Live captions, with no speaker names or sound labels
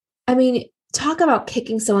I mean, talk about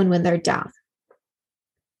kicking someone when they're down.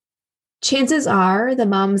 Chances are the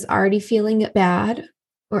mom's already feeling bad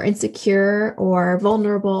or insecure or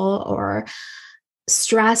vulnerable or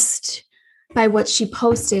stressed by what she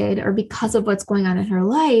posted or because of what's going on in her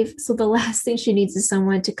life. So the last thing she needs is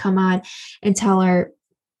someone to come on and tell her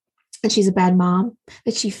that she's a bad mom,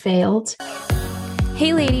 that she failed.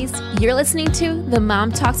 Hey ladies, you're listening to the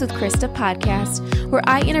Mom Talks with Christa podcast, where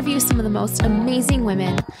I interview some of the most amazing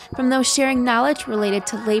women, from those sharing knowledge related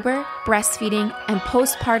to labor, breastfeeding, and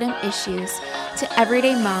postpartum issues, to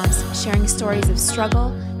everyday moms sharing stories of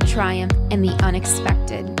struggle, triumph, and the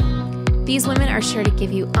unexpected. These women are sure to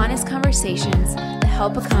give you honest conversations that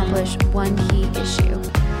help accomplish one key issue: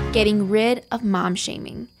 getting rid of mom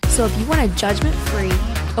shaming. So if you want a judgment-free,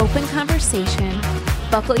 open conversation,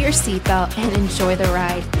 buckle your seatbelt and enjoy the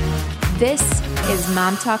ride. This is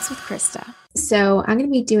Mom Talks with Christa. So I'm going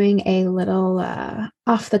to be doing a little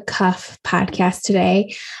off-the-cuff podcast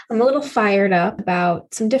today. I'm a little fired up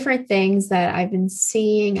about some different things that I've been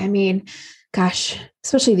seeing. I mean, gosh,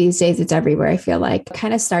 especially these days, it's everywhere. I feel like I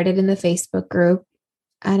kind of started in the Facebook group,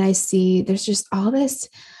 and I see there's just all this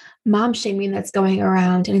mom shaming that's going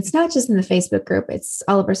around. And it's not just in the Facebook group. It's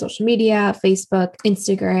all over social media, Facebook,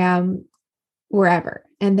 Instagram, wherever.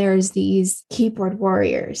 And there's these keyboard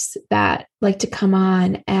warriors that like to come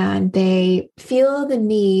on and they feel the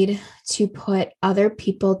need to put other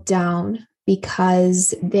people down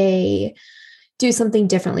because they do something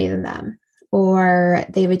differently than them, or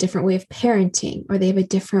they have a different way of parenting, or they have a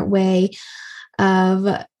different way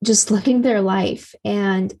of just living their life.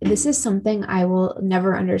 And this is something I will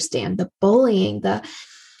never understand: the bullying, the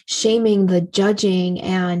shaming, the judging,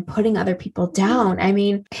 and putting other people down. I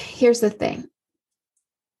mean, here's the thing.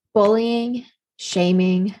 Bullying,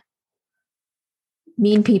 shaming,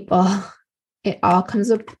 mean people, it all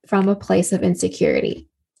comes from a place of insecurity.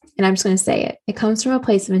 And I'm just going to say it. It comes from a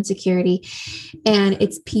place of insecurity. And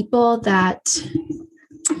it's people that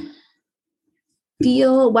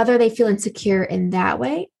feel, whether they feel insecure in that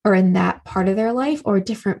way or in that part of their life or a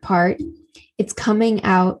different part, it's coming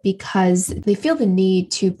out because they feel the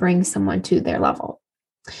need to bring someone to their level.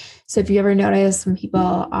 So if you ever notice when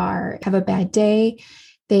people have a bad day,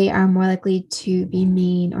 they are more likely to be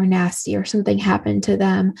mean or nasty, or something happened to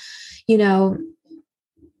them, and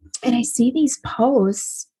I see these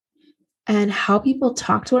posts and how people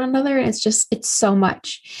talk to one another. And it's so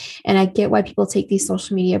much. And I get why people take these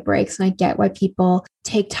social media breaks, and I get why people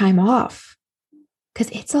take time off, because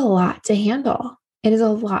it's a lot to handle. It is a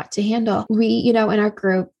lot to handle. We, in our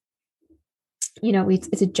group,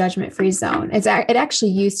 it's a judgment-free zone. It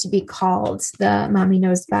actually used to be called the Mommy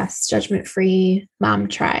Knows Best Judgment-Free Mom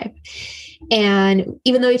Tribe. And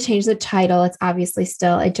even though we changed the title, it's obviously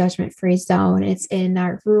still a judgment-free zone. It's in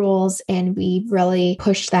our rules, and we really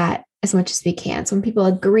push that as much as we can. So when people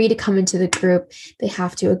agree to come into the group, they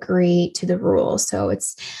have to agree to the rules. So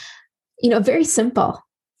it's, very simple.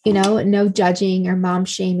 No judging or mom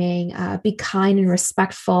shaming, be kind and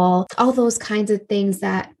respectful, all those kinds of things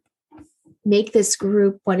that make this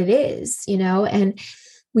group what it is, and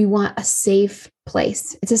we want a safe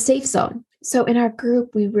place. It's a safe zone. So in our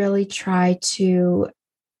group, we really try to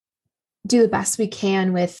do the best we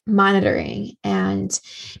can with monitoring and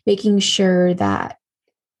making sure that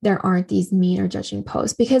there aren't these mean or judging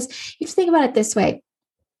posts. Because you have to think about it this way.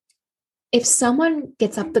 If someone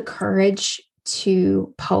gets up the courage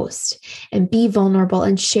to post and be vulnerable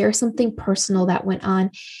and share something personal that went on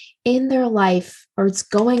in their life, or it's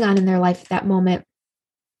going on in their life at that moment,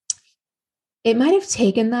 it might have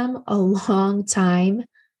taken them a long time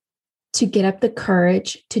to get up the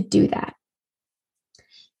courage to do that.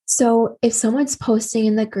 So if someone's posting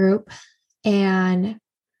in the group and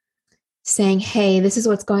saying, hey, this is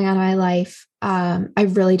what's going on in my life, I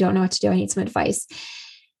really don't know what to do, I need some advice,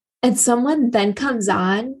 and someone then comes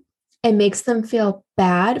on and makes them feel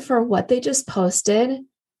bad for what they just posted,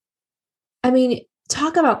 I mean,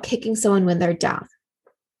 talk about kicking someone when they're down.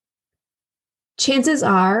 Chances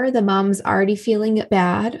are the mom's already feeling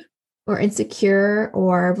bad or insecure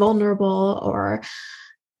or vulnerable or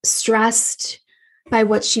stressed by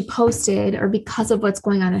what she posted or because of what's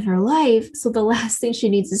going on in her life. So the last thing she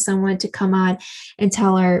needs is someone to come on and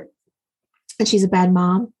tell her that she's a bad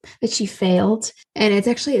mom, that she failed. And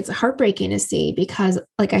it's heartbreaking to see, because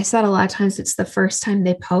like I said, a lot of times it's the first time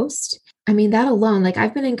they post. I mean, that alone, like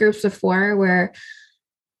I've been in groups before where,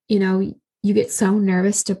 you get so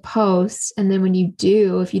nervous to post. And then when you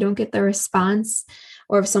do, if you don't get the response,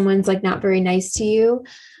 or if someone's like not very nice to you,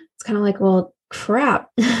 it's kind of like, well, crap,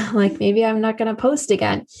 like maybe I'm not going to post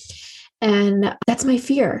again. And that's my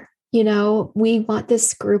fear. We want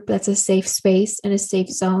this group that's a safe space and a safe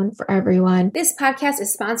zone for everyone. This podcast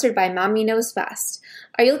is sponsored by Mommy Knows Best.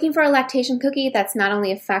 Are you looking for a lactation cookie that's not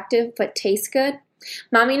only effective but tastes good?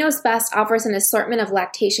 Mommy Knows Best offers an assortment of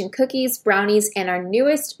lactation cookies, brownies, and our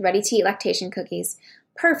newest ready-to-eat lactation cookies,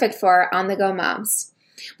 perfect for our on-the-go moms.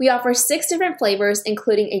 We offer 6 different flavors,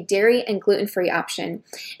 including a dairy and gluten-free option.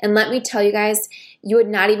 And let me tell you guys, you would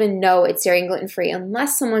not even know it's dairy and gluten-free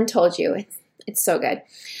unless someone told you. It's so good.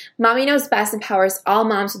 Mommy Knows Best empowers all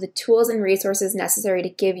moms with the tools and resources necessary to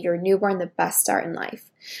give your newborn the best start in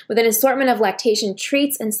life. With an assortment of lactation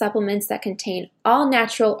treats and supplements that contain all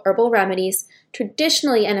natural herbal remedies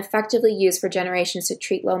traditionally and effectively used for generations to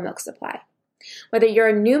treat low milk supply. Whether you're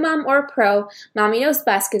a new mom or a pro, Mommy Knows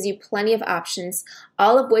Best gives you plenty of options,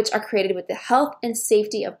 all of which are created with the health and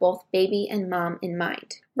safety of both baby and mom in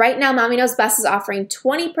mind. Right now, Mommy Knows Best is offering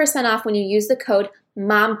 20% off when you use the code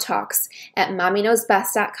MOMTALKS at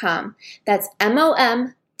mommyknowsbest.com. That's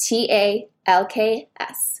MOMTALKS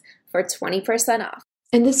for 20% off.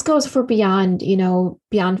 And this goes for beyond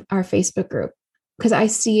our Facebook group, because I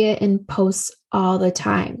see it in posts all the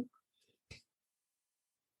time.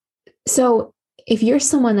 So if you're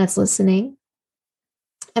someone that's listening,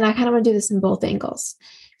 and I kind of want to do this in both angles.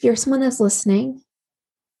 If you're someone that's listening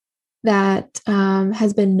that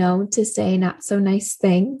has been known to say not so nice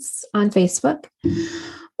things on Facebook,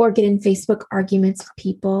 or get in Facebook arguments with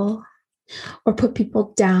people, or put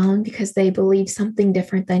people down because they believe something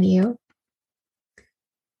different than you,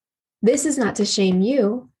 this is not to shame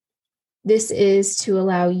you. This is to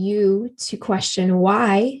allow you to question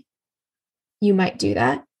why you might do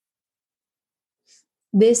that.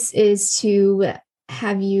 This is to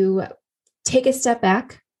have you take a step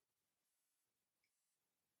back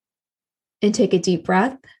and take a deep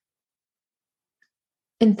breath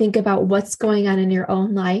and think about what's going on in your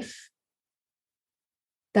own life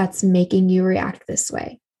that's making you react this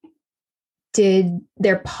way. Did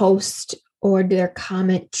their post or did their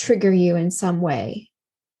comment trigger you in some way?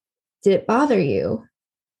 Did it bother you?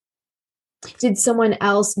 Did someone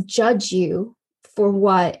else judge you for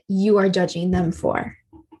what you are judging them for?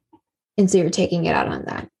 And so you're taking it out on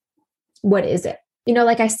that. What is it?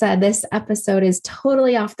 Like I said, this episode is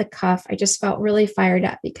totally off the cuff. I just felt really fired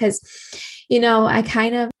up because,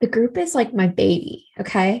 the group is like my baby.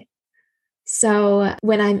 Okay. So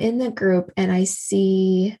when I'm in the group and I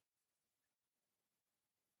see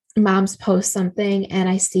moms post something and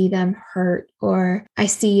I see them hurt, or I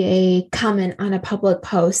see a comment on a public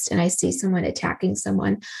post and I see someone attacking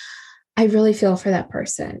someone, I really feel for that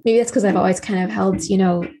person. Maybe that's because I've always kind of held,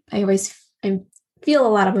 I feel a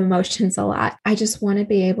lot of emotions a lot. I just want to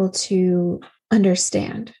be able to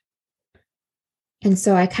understand. And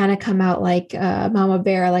so I kind of come out like Mama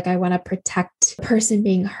Bear, like I want to protect the person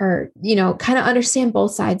being hurt, kind of understand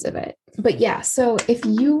both sides of it. But yeah, so if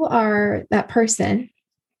you are that person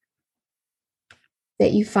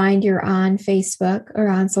that you find you're on Facebook or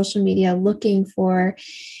on social media looking for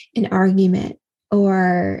an argument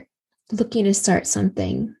or looking to start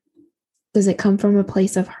something, does it come from a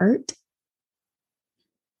place of hurt?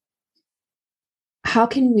 How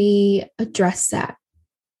can we address that?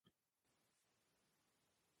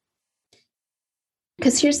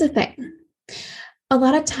 Because here's the thing. A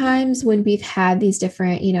lot of times when we've had these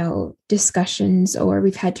different, discussions, or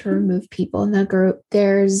we've had to remove people in the group,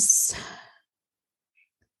 there's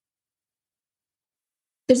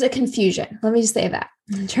a confusion. Let me just say that.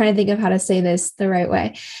 I'm trying to think of how to say this the right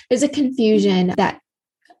way. There's a confusion that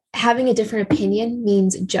having a different opinion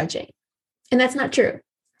means judging. And that's not true.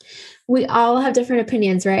 We all have different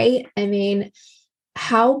opinions, right? I mean,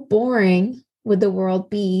 how boring would the world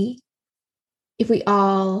be if we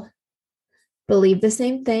all believed the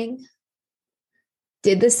same thing,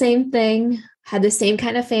 did the same thing, had the same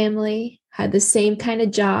kind of family, had the same kind of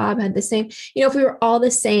job, had the same, if we were all the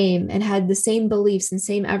same and had the same beliefs and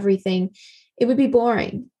same everything, it would be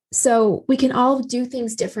boring. So we can all do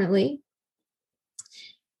things differently.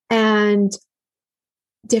 And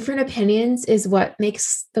different opinions is what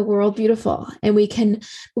makes the world beautiful. And we can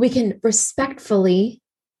respectfully,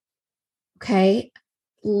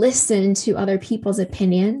 listen to other people's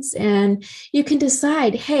opinions, and you can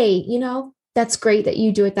decide, hey, that's great that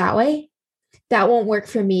you do it that way. That won't work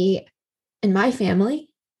for me and my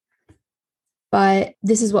family, but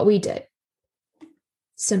this is what we did.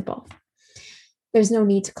 Simple. There's no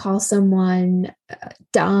need to call someone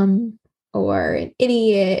dumb or an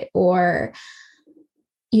idiot or,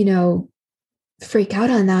 freak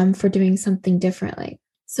out on them for doing something differently.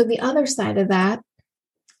 So the other side of that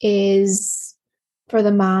is for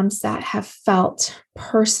the moms that have felt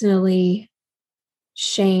personally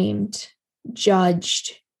shamed,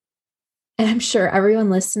 judged, and I'm sure everyone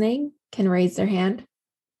listening can raise their hand.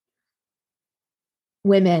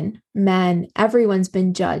 Women, men, everyone's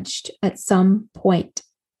been judged at some point,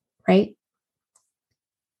 right?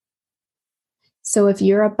 So if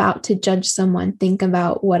you're about to judge someone, think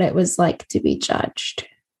about what it was like to be judged.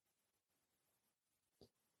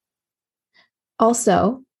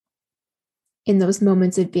 Also, in those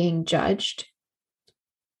moments of being judged,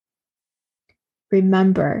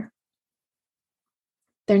 remember,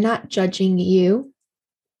 they're not judging you.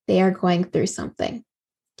 They are going through something.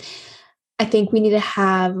 I think we need to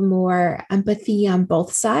have more empathy on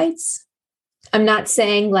both sides. I'm not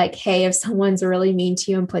saying like, hey, if someone's really mean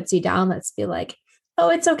to you and puts you down, let's be like, oh,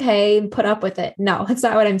 it's okay, and put up with it. No, that's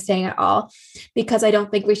not what I'm saying at all, because I don't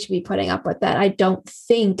think we should be putting up with that. I don't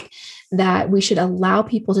think that we should allow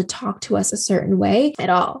people to talk to us a certain way at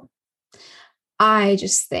all. I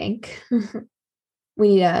just think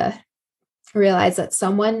we need to realize that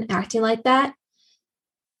someone acting like that,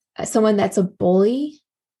 someone that's a bully,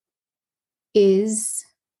 is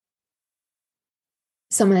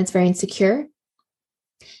someone that's very insecure.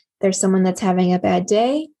 There's someone that's having a bad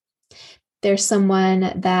day. There's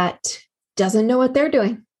someone that doesn't know what they're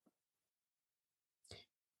doing.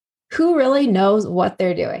 Who really knows what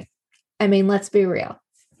they're doing? I mean, let's be real.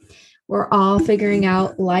 We're all figuring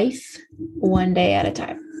out life one day at a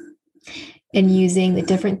time and using the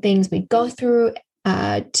different things we go through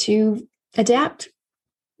to adapt.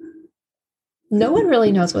 No one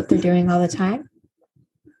really knows what they're doing all the time.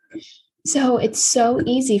 So it's so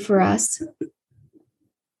easy for us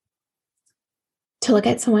to look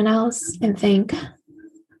at someone else and think,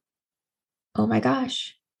 oh my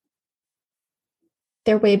gosh,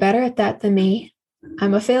 they're way better at that than me.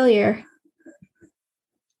 I'm a failure.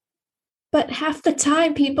 But half the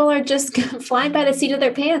time, people are just flying by the seat of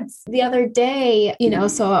their pants. The other day,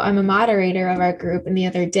 so I'm a moderator of our group. And the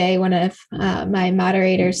other day, one of my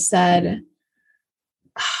moderators said,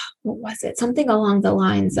 what was it? Something along the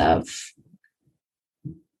lines of,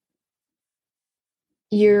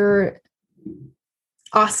 you're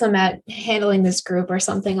awesome at handling this group, or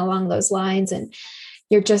something along those lines. And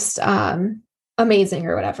you're just amazing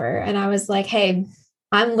or whatever. And I was like, hey,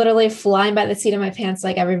 I'm literally flying by the seat of my pants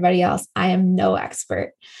like everybody else. I am no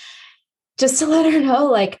expert. Just to let her know,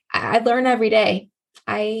 like, I learn every day.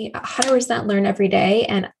 I 100% learn every day,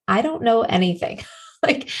 and I don't know anything.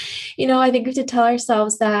 I think we have to tell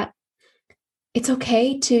ourselves that it's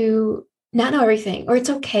okay to not know everything, or it's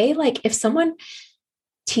okay. Like, if someone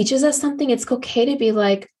teaches us something, it's okay to be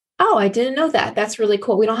like, oh, I didn't know that. That's really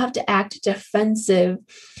cool. We don't have to act defensive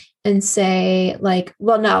and say like,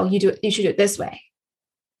 well, no, you should do it this way.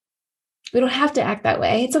 We don't have to act that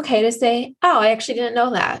way. It's okay to say, oh, I actually didn't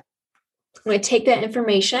know that. I'm going to take that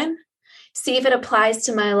information, see if it applies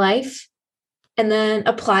to my life, and then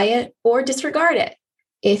apply it or disregard it.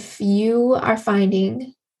 If you are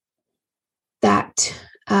finding that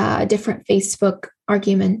different Facebook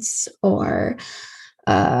arguments or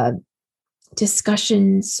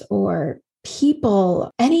discussions or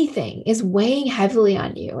people, anything is weighing heavily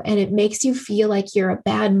on you, and it makes you feel like you're a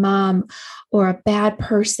bad mom or a bad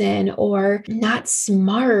person or not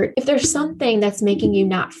smart, if there's something that's making you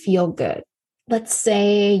not feel good, let's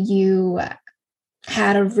say you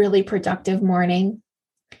had a really productive morning,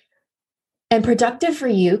 and productive for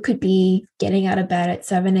you could be getting out of bed at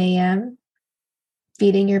 7 a.m.,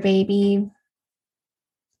 feeding your baby,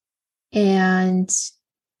 and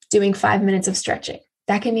doing 5 minutes of stretching.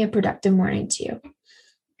 That can be a productive morning to you.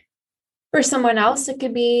 For someone else, it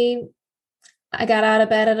could be, I got out of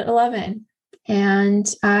bed at 11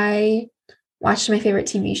 and I watched my favorite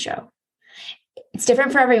TV show. It's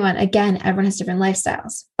different for everyone. Again, everyone has different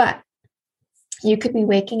lifestyles, but you could be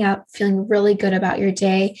waking up feeling really good about your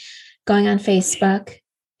day, going on Facebook,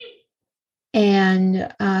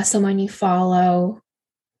 and someone you follow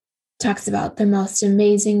talks about their most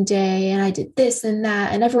amazing day, and I did this and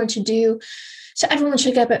that, and everyone should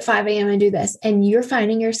get up at 5 a.m. and do this. And you're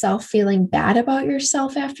finding yourself feeling bad about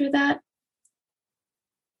yourself after that.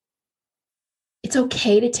 It's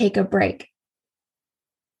okay to take a break.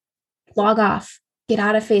 Log off, get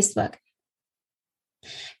out of Facebook.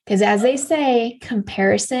 Because as they say,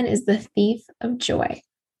 comparison is the thief of joy.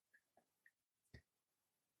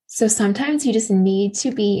 So sometimes you just need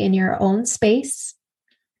to be in your own space,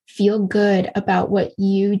 feel good about what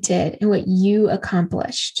you did and what you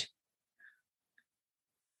accomplished.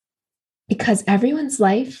 Because everyone's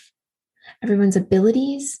life, everyone's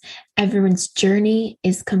abilities, everyone's journey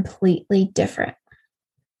is completely different.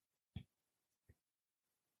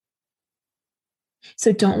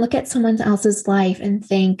 So don't look at someone else's life and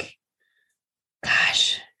think,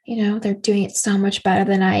 gosh, they're doing it so much better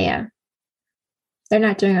than I am. They're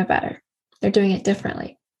not doing it better. They're doing it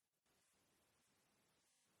differently.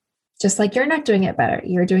 Just like you're not doing it better,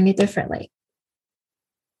 you're doing it differently.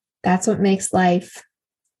 That's what makes life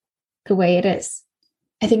the way it is.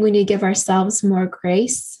 I think we need to give ourselves more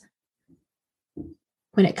grace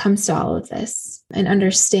when it comes to all of this and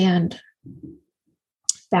understand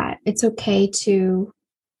that it's okay to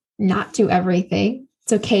not do everything.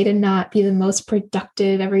 It's okay to not be the most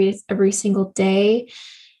productive every single day.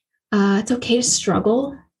 It's okay to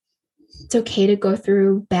struggle. It's okay to go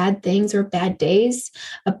through bad things or bad days.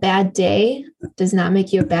 A bad day does not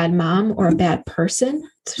make you a bad mom or a bad person.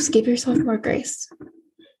 So just give yourself more grace.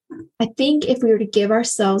 I think if we were to give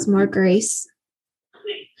ourselves more grace,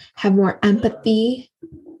 have more empathy,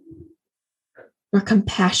 more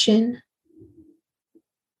compassion,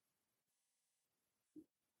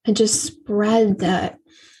 and just spread the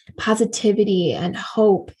positivity and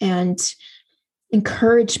hope and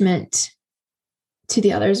encouragement to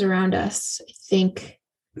the others around us, I think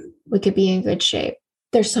we could be in good shape.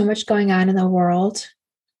 There's so much going on in the world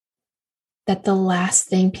that the last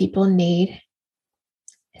thing people need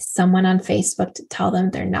is someone on Facebook to tell them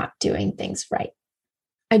they're not doing things right.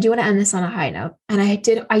 I do want to end this on a high note. And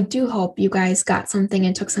I do hope you guys got something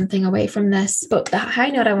and took something away from this. But the high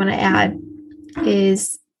note I want to add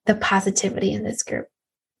is the positivity in this group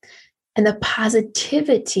and the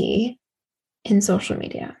positivity in social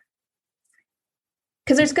media.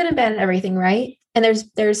 Because there's good and bad in everything, right? And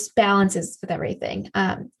there's balances with everything.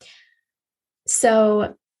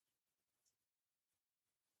 So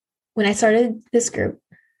when I started this group,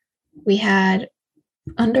 we had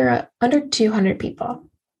under 200 people.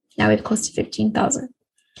 Now we have close to 15,000.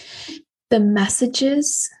 The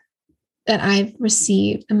messages that I've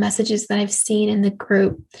received, the messages that I've seen in the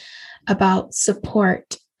group about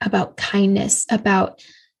support, about kindness, about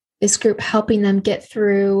this group helping them get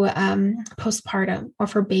through postpartum or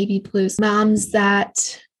for baby blues. Moms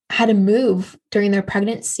that had to move during their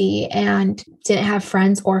pregnancy and didn't have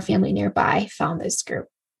friends or family nearby found this group.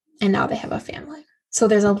 And now they have a family. So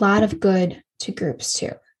there's a lot of good to groups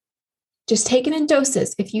too. Just take it in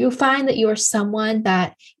doses. If you find that you are someone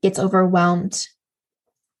that gets overwhelmed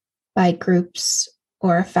by groups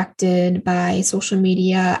or affected by social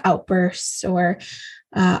media outbursts or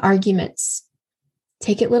arguments,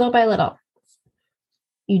 take it little by little.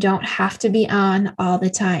 You don't have to be on all the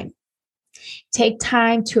time. Take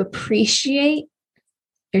time to appreciate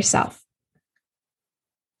yourself.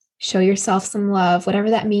 Show yourself some love,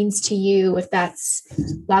 whatever that means to you. If that's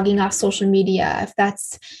logging off social media, if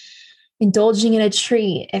that's indulging in a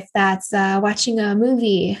treat, if that's watching a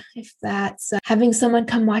movie, if that's having someone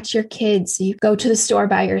come watch your kids, so you go to the store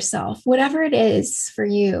by yourself, whatever it is for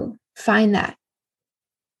you, find that.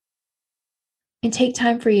 And take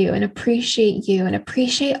time for you and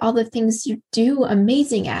appreciate all the things you do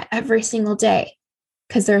amazing at every single day,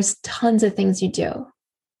 because there's tons of things you do.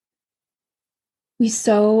 We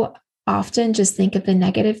so often just think of the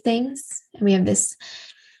negative things, and we have this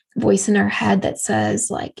voice in our head that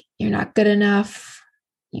says, like, you're not good enough,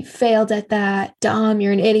 you failed at that, dumb,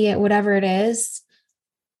 you're an idiot, whatever it is.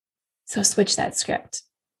 So switch that script.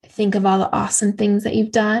 Think of all the awesome things that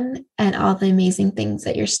you've done and all the amazing things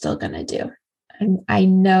that you're still going to do. And I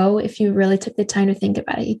know if you really took the time to think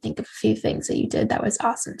about it, you'd think of a few things that you did that was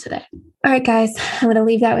awesome today. All right, guys, I'm going to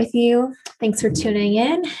leave that with you. Thanks for tuning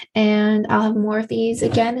in, and I'll have more of these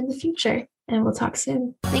again in the future, and we'll talk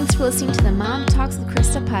soon. Thanks for listening to the Mom Talks with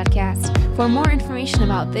Christa podcast. For more information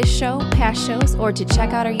about this show, past shows, or to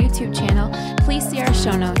check out our YouTube channel, please see our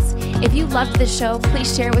show notes. If you loved the show,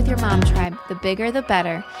 please share it with your mom tribe. The bigger, the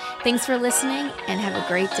better. Thanks for listening, and have a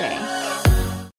great day.